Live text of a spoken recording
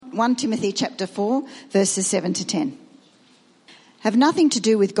1 Timothy chapter 4, verses 7 to 10. Have nothing to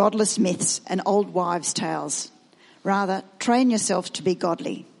do with godless myths and old wives' tales. Rather, train yourself to be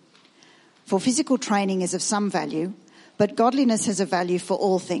godly. For physical training is of some value, but godliness has a value for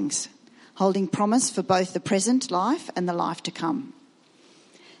all things, holding promise for both the present life and the life to come.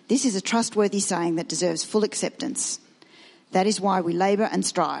 This is a trustworthy saying that deserves full acceptance. That is why we labour and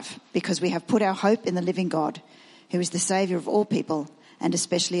strive, because we have put our hope in the living God, who is the Saviour of all people, and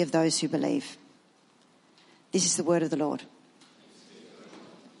especially of those who believe. This is the word of the Lord.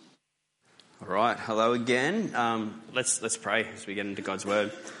 All right, hello again. Let's pray as we get into God's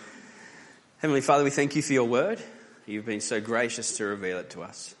word. Heavenly Father, we thank you for your word. You've been so gracious to reveal it to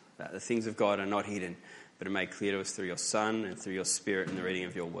us, that the things of God are not hidden, but are made clear to us through your Son and through your Spirit in the reading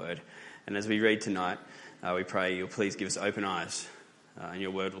of your word. And as we read tonight, we pray you'll please give us open eyes, and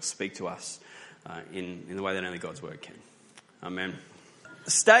your word will speak to us in the way that only God's word can. Amen.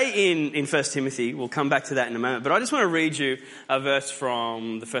 Stay in 1 Timothy. We'll come back to that in a moment. But I just want to read you a verse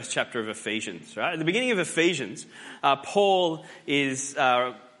from the first chapter of Ephesians. Right? At the beginning of Ephesians, Paul is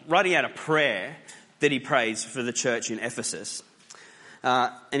writing out a prayer that he prays for the church in Ephesus.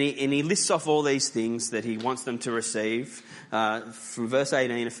 And he lists off all these things that he wants them to receive. From verse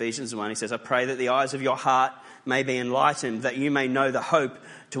 18, Ephesians 1, he says, I pray that the eyes of your heart may be enlightened, that you may know the hope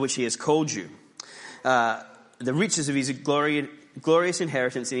to which he has called you, the riches of his glorious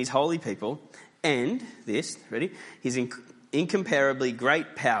inheritance in his holy people, and this, ready, his incomparably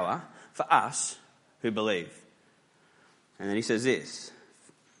great power for us who believe. And then he says this,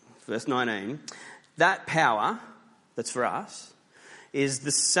 verse 19, that power that's for us is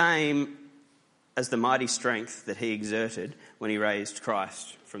the same as the mighty strength that he exerted when he raised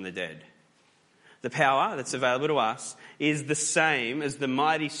Christ from the dead. The power that's available to us is the same as the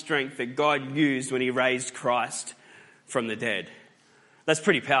mighty strength that God used when he raised Christ from the dead. That's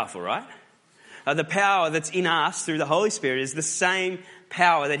pretty powerful, right? The power that's in us through the Holy Spirit is the same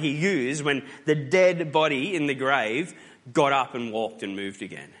power that he used when the dead body in the grave got up and walked and moved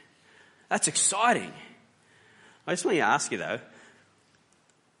again. That's exciting. I just want to ask you though,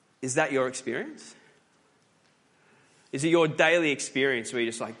 is that your experience? Is it your daily experience where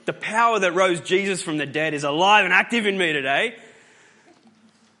you're just like, the power that rose Jesus from the dead is alive and active in me today?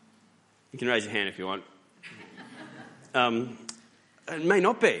 You can raise your hand if you want. It may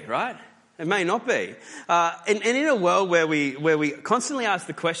not be, right? It may not be. And in a world where we constantly ask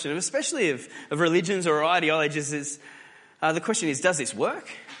the question, especially of religions or ideologies, the question is, does this work?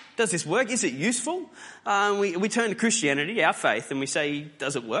 Does this work? Is it useful? We turn to Christianity, our faith, and we say,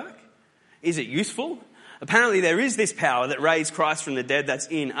 does it work? Is it useful? Apparently there is this power that raised Christ from the dead that's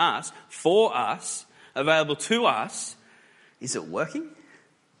in us, for us, available to us. Is it working?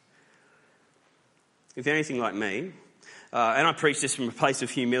 If you're anything like me, and I preach this from a place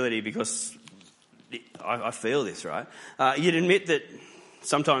of humility because I feel this, right? You'd admit that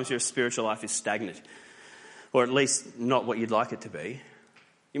sometimes your spiritual life is stagnant, or at least not what you'd like it to be.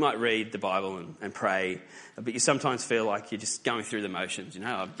 You might read the Bible and pray, but you sometimes feel like you're just going through the motions. You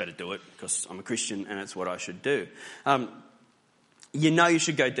know, I better do it because I'm a Christian and it's what I should do. You know you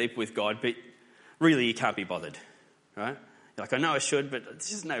should go deep with God, but really you can't be bothered, right? You're like, I know I should, but there's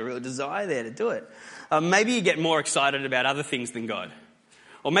just no real desire there to do it. Maybe you get more excited about other things than God.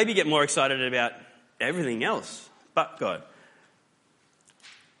 Or maybe you get more excited about everything else but God.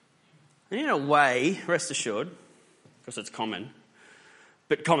 And in a way, rest assured, because it's common,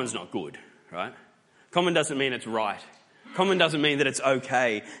 but common's not good, right? Common doesn't mean it's right. Common doesn't mean that it's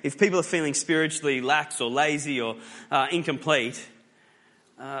okay. If people are feeling spiritually lax or lazy or incomplete,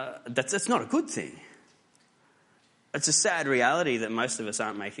 that's not a good thing. It's a sad reality that most of us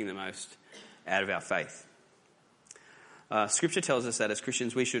aren't making the most out of our faith. Scripture tells us that as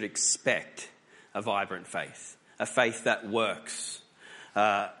Christians we should expect a vibrant faith, a faith that works.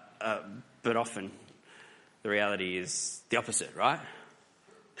 But often the reality is the opposite, right?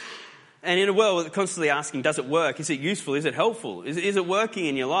 And in a world that's constantly asking, does it work? Is it useful? Is it helpful? Is it working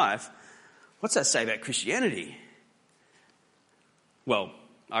in your life? What's that say about Christianity? Well,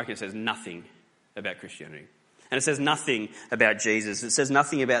 I reckon it says nothing about Christianity. And it says nothing about Jesus. It says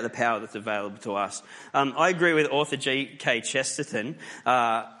nothing about the power that's available to us. I agree with author G.K. Chesterton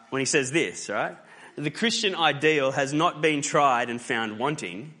when he says this, right? The Christian ideal has not been tried and found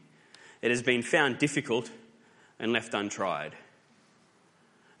wanting. It has been found difficult and left untried.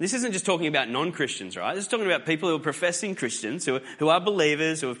 This isn't just talking about non-Christians, right? This is talking about people who are professing Christians, who are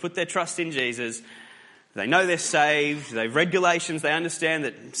believers, who have put their trust in Jesus. They know they're saved. They've read Galatians. They understand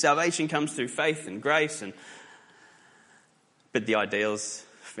that salvation comes through faith and grace. But the ideals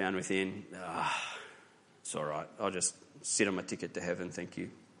found within, it's all right. I'll just sit on my ticket to heaven, thank you.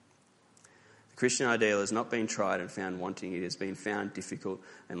 Christian ideal has not been tried and found wanting. It has been found difficult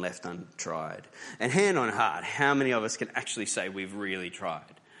and left untried. And hand on heart, how many of us can actually say we've really tried?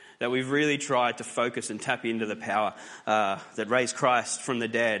 That we've really tried to focus and tap into the power that raised Christ from the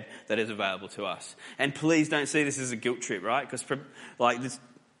dead that is available to us. And please don't see this as a guilt trip, right? Because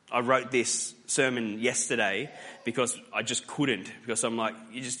I wrote this sermon yesterday because I just couldn't. Because I'm like,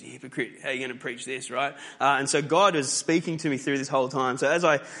 you're just a hypocrite. How are you going to preach this, right? And so God was speaking to me through this whole time. So as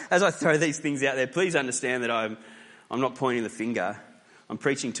I throw these things out there, please understand that I'm not pointing the finger. I'm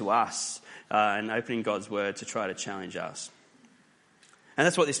preaching to us and opening God's word to try to challenge us. And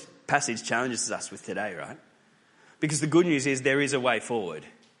that's what this passage challenges us with today, right? Because the good news is there is a way forward.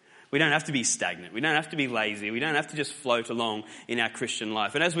 We don't have to be stagnant. We don't have to be lazy. We don't have to just float along in our Christian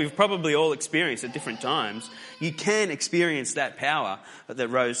life. And as we've probably all experienced at different times, you can experience that power that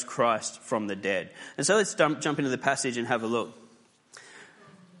rose Christ from the dead. And so let's jump into the passage and have a look.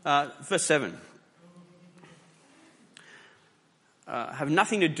 Verse 7. Have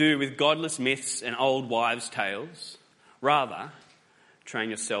nothing to do with godless myths and old wives' tales. Rather, train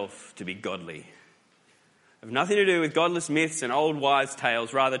yourself to be godly. Have nothing to do with godless myths and old wives'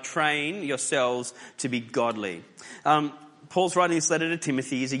 tales. Rather, train yourselves to be godly. Paul's writing this letter to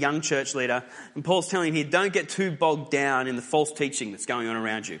Timothy. He's a young church leader. And Paul's telling him here, don't get too bogged down in the false teaching that's going on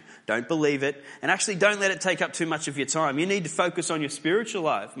around you. Don't believe it. And actually, don't let it take up too much of your time. You need to focus on your spiritual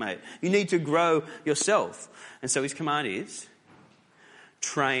life, mate. You need to grow yourself. And so his command is,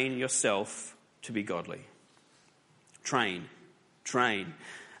 train yourself to be godly. Train.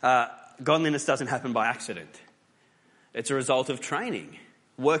 Godliness doesn't happen by accident. It's a result of training,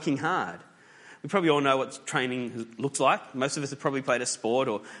 working hard. We probably all know what training looks like. Most of us have probably played a sport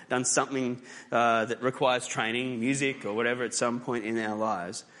or done something that requires training, music or whatever at some point in our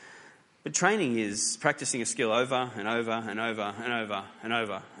lives. But training is practicing a skill over and over and over and over and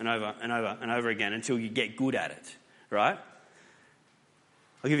over and over and over and over again until you get good at it, right?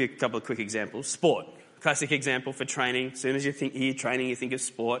 I'll give you a couple of quick examples. Sport. Classic example for training. As soon as you hear training, you think of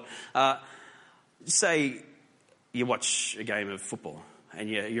sport. Say you watch a game of football and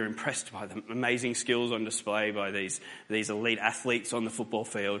you're impressed by the amazing skills on display by these elite athletes on the football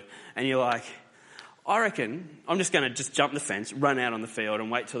field. And you're like, I reckon I'm just going to just jump the fence, run out on the field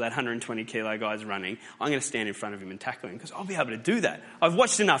and wait till that 120 kilo guy's running. I'm going to stand in front of him and tackle him because I'll be able to do that. I've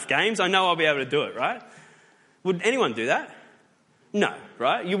watched enough games. I know I'll be able to do it, right? Would anyone do that? No,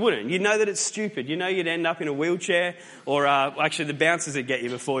 right? You wouldn't. You know that it's stupid. You know you'd end up in a wheelchair or actually the bouncers would get you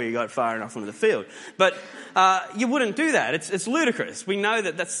before you got far enough onto the field. But you wouldn't do that. It's ludicrous. We know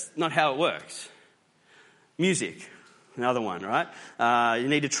that that's not how it works. Music, another one, right? You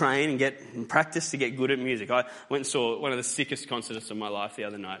need to train and practice to get good at music. I went and saw one of the sickest concerts of my life the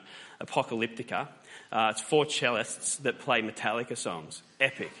other night, Apocalyptica. It's 4 cellists that play Metallica songs.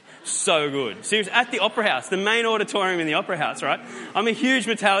 Epic. So good. Seriously, at the Opera House, the main auditorium in the Opera House, right? I'm a huge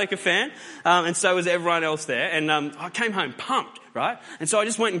Metallica fan, and so was everyone else there. And I came home pumped, right? And so I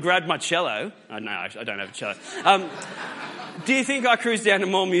just went and grabbed my cello. No, I don't have a cello. Do you think I cruised down to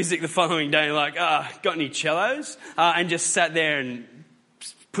More Music the following day like, got any cellos? And just sat there and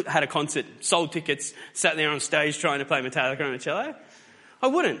had a concert, sold tickets, sat there on stage trying to play Metallica on a cello? I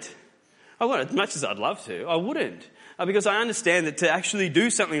wouldn't. As much as I'd love to, I wouldn't. Because I understand that to actually do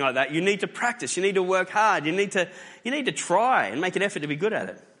something like that, you need to practice, you need to work hard, you need to try and make an effort to be good at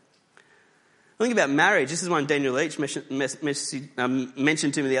it. Think about marriage. This is one Daniel Leach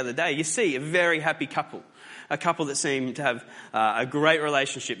mentioned to me the other day. You see a very happy couple. A couple that seem to have a great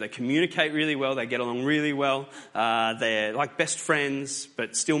relationship. They communicate really well. They get along really well. They're like best friends,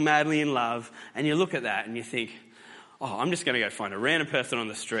 but still madly in love. And you look at that and you think, I'm just going to go find a random person on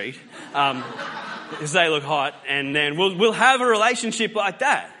the street because they look hot, and then we'll have a relationship like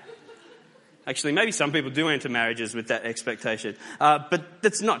that. Actually, maybe some people do enter marriages with that expectation. But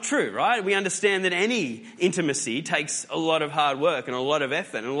that's not true, right? We understand that any intimacy takes a lot of hard work and a lot of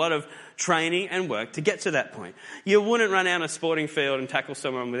effort and a lot of training and work to get to that point. You wouldn't run out on a sporting field and tackle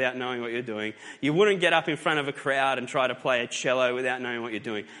someone without knowing what you're doing. You wouldn't get up in front of a crowd and try to play a cello without knowing what you're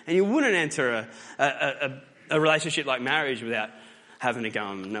doing. And you wouldn't enter a relationship like marriage without having to go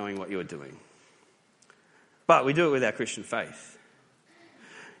and knowing what you're doing. But we do it with our Christian faith.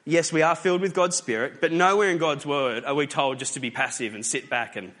 Yes, we are filled with God's Spirit, but nowhere in God's Word are we told just to be passive and sit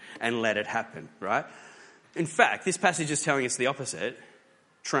back and let it happen, right? In fact, this passage is telling us the opposite.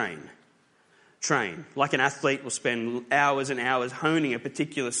 Train. Like an athlete will spend hours and hours honing a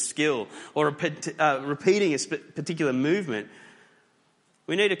particular skill or repeating a particular movement.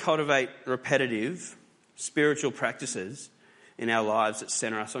 We need to cultivate repetitive spiritual practices in our lives that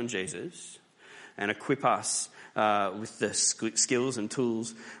centre us on Jesus and equip us with the skills and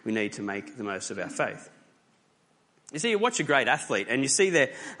tools we need to make the most of our faith. You see, you watch a great athlete and you see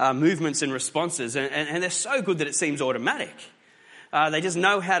their movements and responses, and they're so good that it seems automatic. They just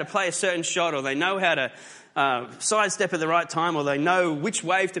know how to play a certain shot, or they know how to sidestep at the right time, or they know which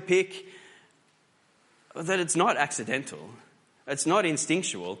wave to pick. That it's not accidental. It's not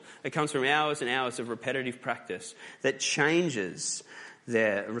instinctual. It comes from hours and hours of repetitive practice that changes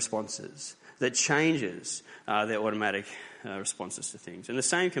their responses, that changes their automatic responses to things. And the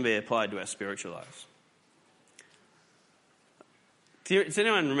same can be applied to our spiritual lives. Does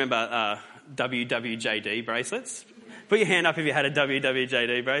anyone remember WWJD bracelets? Put your hand up if you had a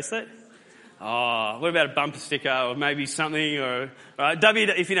WWJD bracelet. Oh, what about a bumper sticker or maybe something? Or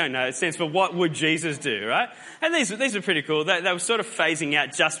if you don't know, it stands for What Would Jesus Do, right? And these are pretty cool. They were sort of phasing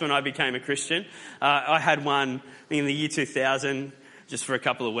out just when I became a Christian. I had one in the year 2000 just for a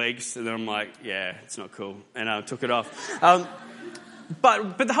couple of weeks, and then I'm like, yeah, it's not cool, and I took it off.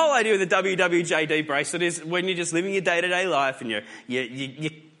 But the whole idea of the WWJD bracelet is when you're just living your day-to-day life and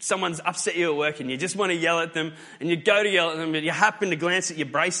someone's upset you at work and you just want to yell at them, and you go to yell at them, but you happen to glance at your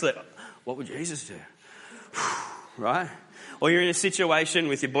bracelet. What would Jesus do? Right? Or you're in a situation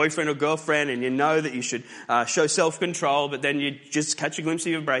with your boyfriend or girlfriend and you know that you should show self-control, but then you just catch a glimpse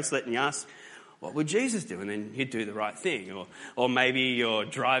of your bracelet and you ask, what would Jesus do? And then you do the right thing. Or maybe you're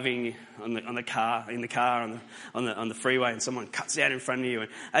driving on the car on the freeway, and someone cuts out in front of you,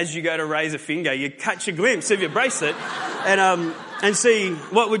 and as you go to raise a finger, you catch a glimpse of your bracelet and see,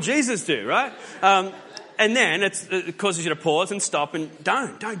 what would Jesus do, right? And then it causes you to pause and stop and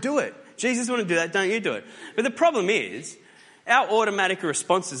don't do it. Jesus wouldn't do that, don't you do it. But the problem is, our automatic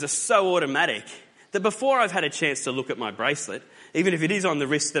responses are so automatic that before I've had a chance to look at my bracelet, even if it is on the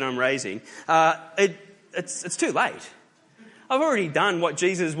wrist that I'm raising, it's too late. I've already done what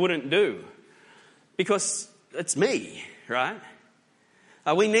Jesus wouldn't do because it's me, right?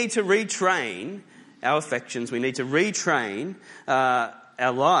 We need to retrain our affections. We need to retrain our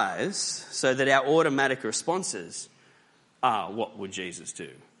lives so that our automatic responses are, what would Jesus do?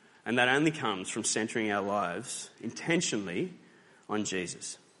 And that only comes from centering our lives intentionally on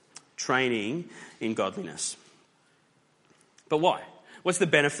Jesus. Training in godliness. But why? What's the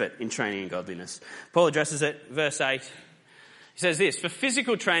benefit in training in godliness? Paul addresses it, verse 8. He says this, for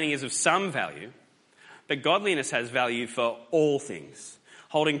physical training is of some value, but godliness has value for all things,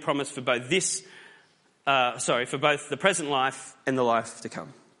 holding promise for both for both the present life and the life to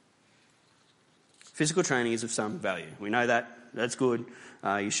come. Physical training is of some value. We know that. That's good.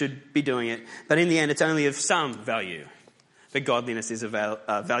 You should be doing it. But in the end, it's only of some value. But godliness is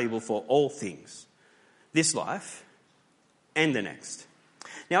valuable for all things. This life and the next.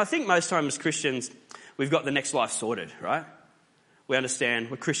 Now, I think most times as Christians, we've got the next life sorted, right? We understand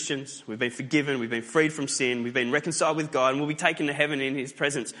we're Christians, we've been forgiven, we've been freed from sin, we've been reconciled with God, and we'll be taken to heaven in His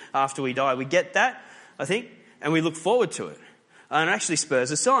presence after we die. We get that, I think, and we look forward to it. And it actually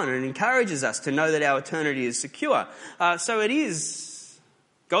spurs us on and encourages us to know that our eternity is secure.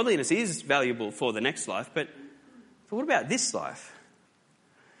 Godliness is valuable for the next life, but what about this life?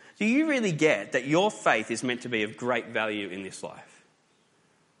 Do you really get that your faith is meant to be of great value in this life?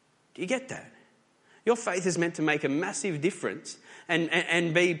 Do you get that? Your faith is meant to make a massive difference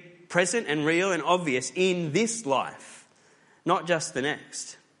and be present and real and obvious in this life, not just the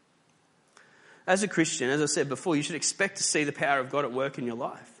next. As a Christian, as I said before, you should expect to see the power of God at work in your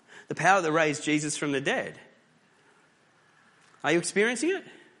life. The power that raised Jesus from the dead. Are you experiencing it?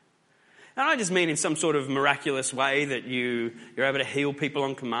 And I just mean in some sort of miraculous way that you're able to heal people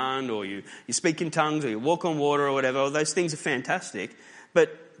on command, or you speak in tongues, or you walk on water or whatever. All those things are fantastic.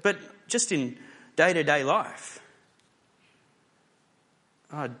 But just in day-to-day life,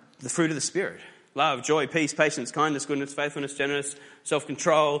 the fruit of the Spirit. Love, joy, peace, patience, kindness, goodness, faithfulness, gentleness,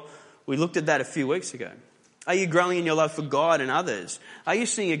 self-control. We looked at that a few weeks ago. Are you growing in your love for God and others? Are you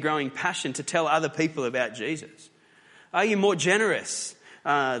seeing a growing passion to tell other people about Jesus? Are you more generous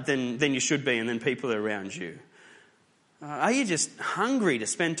than you should be and than people around you? Are you just hungry to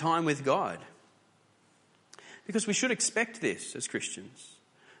spend time with God? Because we should expect this as Christians.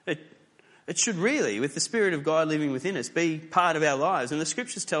 It should really, with the Spirit of God living within us, be part of our lives. And the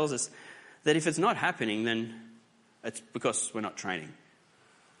Scriptures tells us that if it's not happening, then it's because we're not training.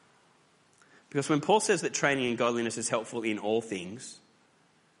 Because when Paul says that training in godliness is helpful in all things,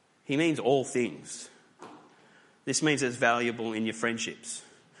 he means all things. This means it's valuable in your friendships.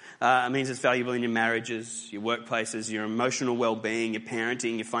 It means it's valuable in your marriages, your workplaces, your emotional well-being, your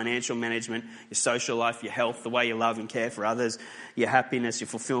parenting, your financial management, your social life, your health, the way you love and care for others, your happiness, your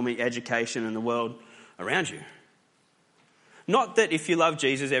fulfillment, your education, and the world around you. Not that if you love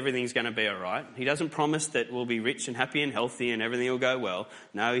Jesus, everything's going to be all right. He doesn't promise that we'll be rich and happy and healthy and everything will go well.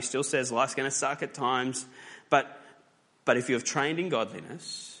 No, he still says life's going to suck at times. But if you've trained in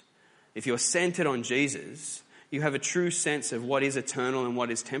godliness, if you're centered on Jesus, you have a true sense of what is eternal and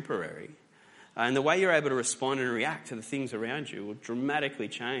what is temporary. And the way you're able to respond and react to the things around you will dramatically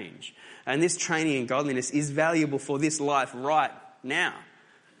change. And this training in godliness is valuable for this life right now.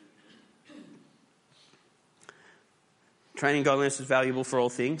 Training in godliness is valuable for all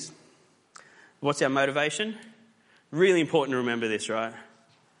things. What's our motivation? Really important to remember this, right?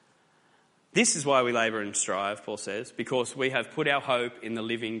 This is why we labour and strive, Paul says, because we have put our hope in the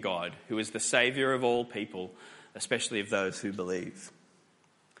living God, who is the Saviour of all people, especially of those who believe.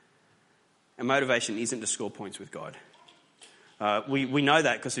 Our motivation isn't to score points with God. We know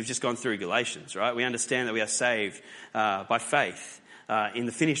that because we've just gone through Galatians, right? We understand that we are saved by faith in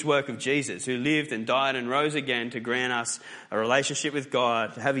the finished work of Jesus, who lived and died and rose again to grant us a relationship with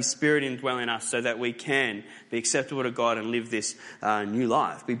God, to have his Spirit indwell in us so that we can be acceptable to God and live this new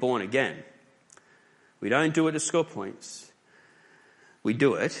life, be born again. We don't do it to score points. We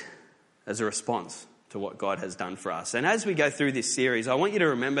do it as a response to what God has done for us. And as we go through this series, I want you to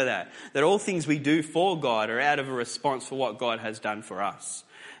remember that all things we do for God are out of a response for what God has done for us.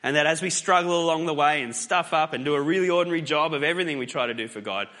 And that as we struggle along the way and stuff up and do a really ordinary job of everything we try to do for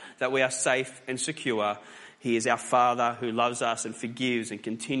God, that we are safe and secure. He is our Father who loves us and forgives and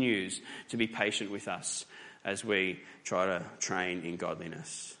continues to be patient with us as we try to train in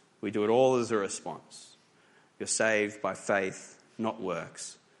godliness. We do it all as a response. You're saved by faith, not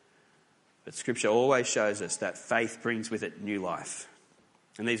works. But Scripture always shows us that faith brings with it new life.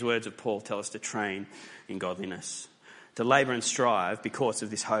 And these words of Paul tell us to train in godliness, to labour and strive because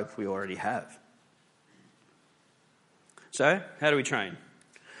of this hope we already have. So, how do we train?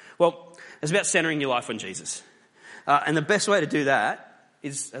 Well, it's about centering your life on Jesus. And the best way to do that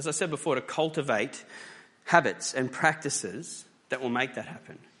is, as I said before, to cultivate habits and practices that will make that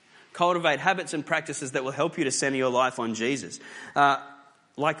happen. Cultivate habits and practices that will help you to center your life on Jesus.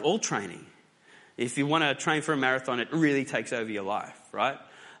 Like all training. If you want to train for a marathon, it really takes over your life, right?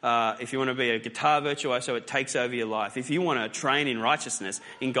 If you want to be a guitar virtuoso, it takes over your life. If you want to train in righteousness,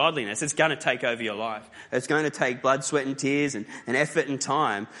 in godliness, it's going to take over your life. It's going to take blood, sweat and tears and effort and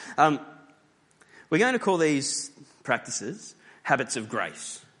time. We're going to call these practices habits of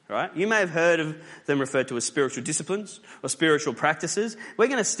grace, right? You may have heard of them referred to as spiritual disciplines or spiritual practices. We're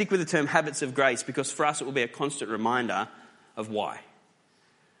going to stick with the term habits of grace because for us it will be a constant reminder of why.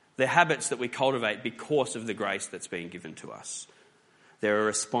 They're habits that we cultivate because of the grace that's been given to us. They're a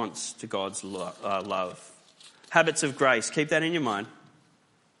response to God's love. Habits of grace, keep that in your mind.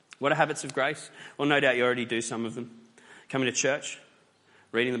 What are habits of grace? Well, no doubt you already do some of them. Coming to church,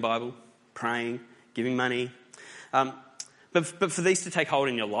 reading the Bible, praying, giving money. But for these to take hold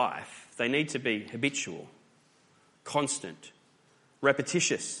in your life, they need to be habitual, constant,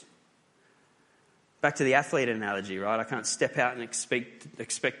 repetitious. Back to the athlete analogy, right? I can't step out and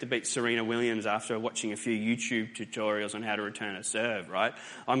expect to beat Serena Williams after watching a few YouTube tutorials on how to return a serve, right?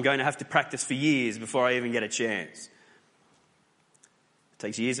 I'm going to have to practice for years before I even get a chance. It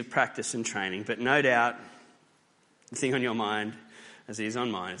takes years of practice and training, but no doubt the thing on your mind, as it is on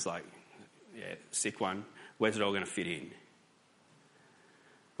mine, is like, yeah, sick one, where's it all going to fit in?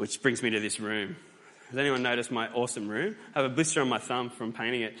 Which brings me to this room. Has anyone noticed my awesome room? I have a blister on my thumb from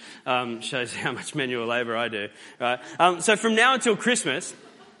painting it. Shows how much manual labour I do. Right? So from now until Christmas,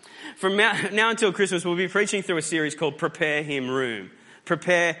 we'll be preaching through a series called Prepare Him Room.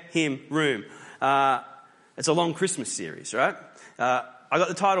 Prepare Him Room. It's a long Christmas series, right? I got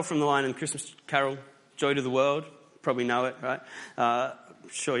the title from the line in the Christmas Carol, Joy to the World. Probably know it, right? I'm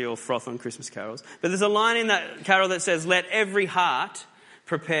sure you'll froth on Christmas carols. But there's a line in that carol that says, let every heart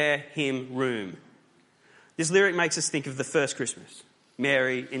prepare him room. This lyric makes us think of the first Christmas.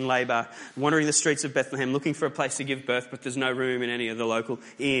 Mary in labour, wandering the streets of Bethlehem, looking for a place to give birth, but there's no room in any of the local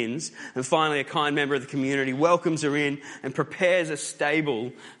inns. And finally, a kind member of the community welcomes her in and prepares a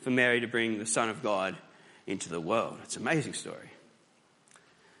stable for Mary to bring the Son of God into the world. It's an amazing story.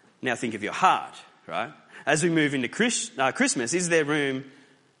 Now think of your heart, right? As we move into Christmas, is there room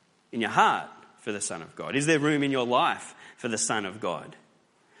in your heart for the Son of God? Is there room in your life for the Son of God?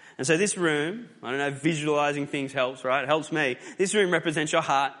 And so this room, I don't know if visualising things helps, right? It helps me. This room represents your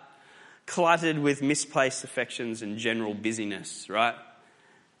heart, cluttered with misplaced affections and general busyness, right?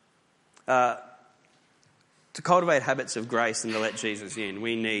 To cultivate habits of grace and to let Jesus in,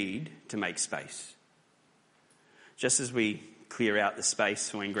 we need to make space. Just as we clear out the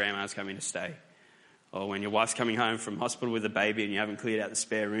space when grandma's coming to stay, or when your wife's coming home from hospital with a baby and you haven't cleared out the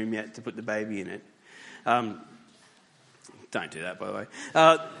spare room yet to put the baby in it. Don't do that, by the way.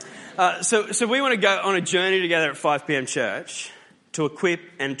 So we want to go on a journey together at 5 p.m. church to equip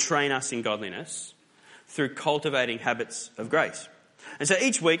and train us in godliness through cultivating habits of grace. And so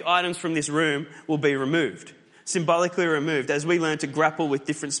each week, items from this room will be removed, symbolically removed, as we learn to grapple with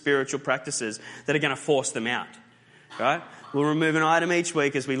different spiritual practices that are going to force them out. Right? We'll remove an item each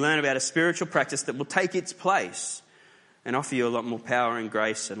week as we learn about a spiritual practice that will take its place and offer you a lot more power and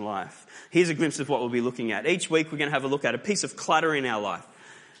grace and life. Here's a glimpse of what we'll be looking at. Each week, we're going to have a look at a piece of clutter in our life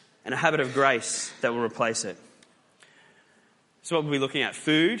and a habit of grace that will replace it. So what we'll be looking at: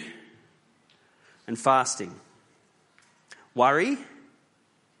 food and fasting, worry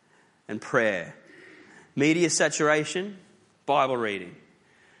and prayer, media saturation, Bible reading,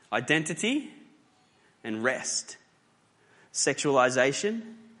 identity and rest, sexualization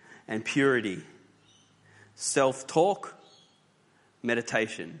and purity, self-talk,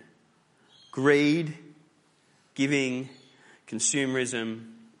 meditation, greed, giving,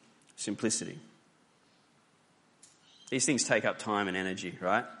 consumerism, simplicity. These things take up time and energy,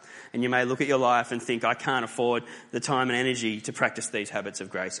 right? And you may look at your life and think, I can't afford the time and energy to practice these habits of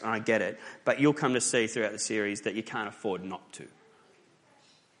grace. And I get it. But you'll come to see throughout the series that you can't afford not to.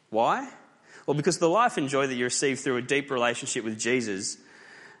 Why? Well, because the life and joy that you receive through a deep relationship with Jesus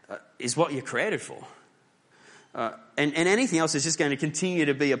is what you're created for. And anything else is just going to continue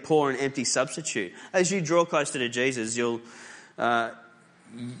to be a poor and empty substitute. As you draw closer to Jesus, you'll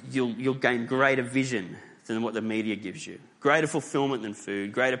gain greater vision than what the media gives you, greater fulfillment than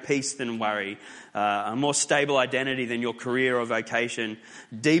food, greater peace than worry, a more stable identity than your career or vocation,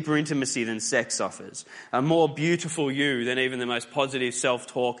 deeper intimacy than sex offers, a more beautiful you than even the most positive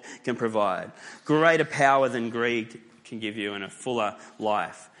self-talk can provide, greater power than greed can give you, and a fuller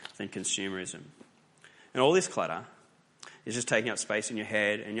life than consumerism. And all this clutter is just taking up space in your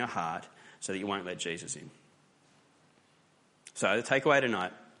head and your heart so that you won't let Jesus in. So the takeaway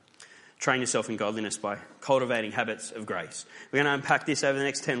tonight: train yourself in godliness by cultivating habits of grace. We're going to unpack this over the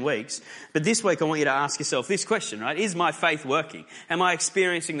next 10 weeks. But this week I want you to ask yourself this question, right? Is my faith working? Am I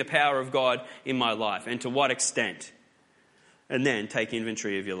experiencing the power of God in my life? And to what extent? And then take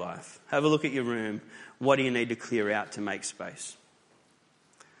inventory of your life. Have a look at your room. What do you need to clear out to make space?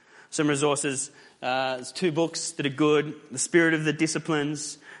 Some resources. There's 2 books that are good: The Spirit of the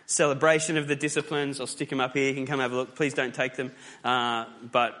Disciplines, Celebration of the Disciplines. I'll stick them up here. You can come have a look. Please don't take them.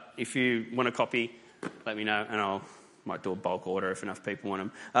 But if you want a copy, let me know and I might do a bulk order if enough people want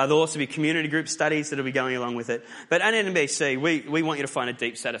them. There'll also be community group studies that'll be going along with it. But at NBC, we want you to find a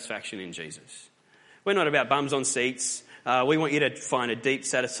deep satisfaction in Jesus. We're not about bums on seats. We want you to find a deep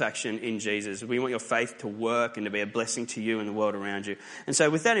satisfaction in Jesus. We want your faith to work and to be a blessing to you and the world around you. And so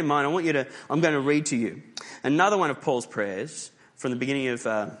with that in mind, I'm going to read to you another one of Paul's prayers from the beginning of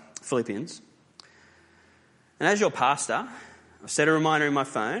Philippians. And as your pastor, I've set a reminder in my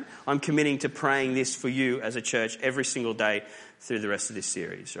phone. I'm committing to praying this for you as a church every single day through the rest of this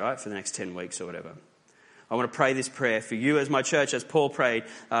series, right? For the next 10 weeks or whatever. I want to pray this prayer for you as my church, as Paul prayed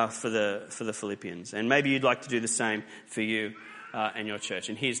for the Philippians. And maybe you'd like to do the same for you and your church.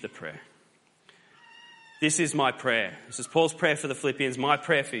 And here's the prayer. This is my prayer. This is Paul's prayer for the Philippians, my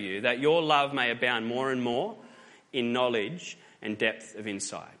prayer for you, that your love may abound more and more in knowledge and depth of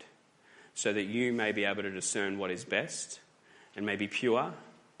insight, so that you may be able to discern what is best and may be pure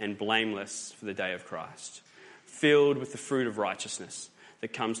and blameless for the day of Christ, filled with the fruit of righteousness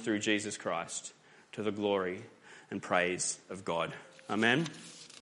that comes through Jesus Christ, to the glory and praise of God. Amen.